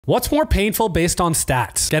What's more painful based on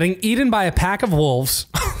stats? Getting eaten by a pack of wolves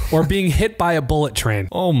or being hit by a bullet train?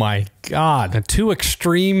 Oh my God. Two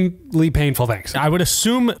extremely painful things. I would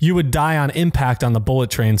assume you would die on impact on the bullet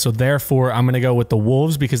train, so therefore I'm going to go with the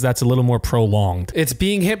wolves because that's a little more prolonged. It's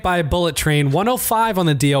being hit by a bullet train, 105 on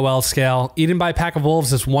the DOL scale. Eaten by a pack of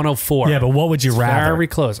wolves is 104. Yeah, but what would you rather? Very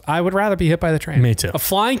close. I would rather be hit by the train. Me too. A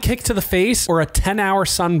flying kick to the face or a 10-hour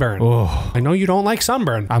sunburn? Oh. I know you don't like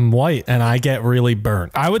sunburn. I'm white and I get really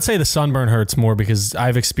burnt. I would say the sunburn hurts more because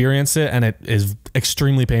I've experienced it and it is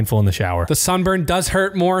extremely painful in the shower. The sunburn does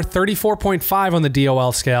hurt more, 34.5 on the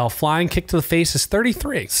DOL scale. Flying kick to the face is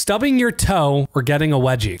 33. Stubbing your toe or getting a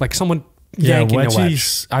wedgie. Like someone yanking a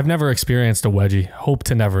wedge. I've never experienced a wedgie. Hope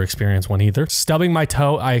to never experience one either. Stubbing my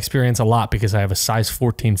toe, I experience a lot because I have a size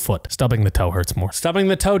 14 foot. Stubbing the toe hurts more. Stubbing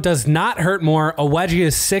the toe does not hurt more. A wedgie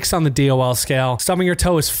is 6 on the DOL scale. Stubbing your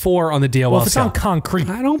toe is 4 on the DOL scale. Well, if it's on concrete.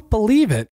 I don't believe it.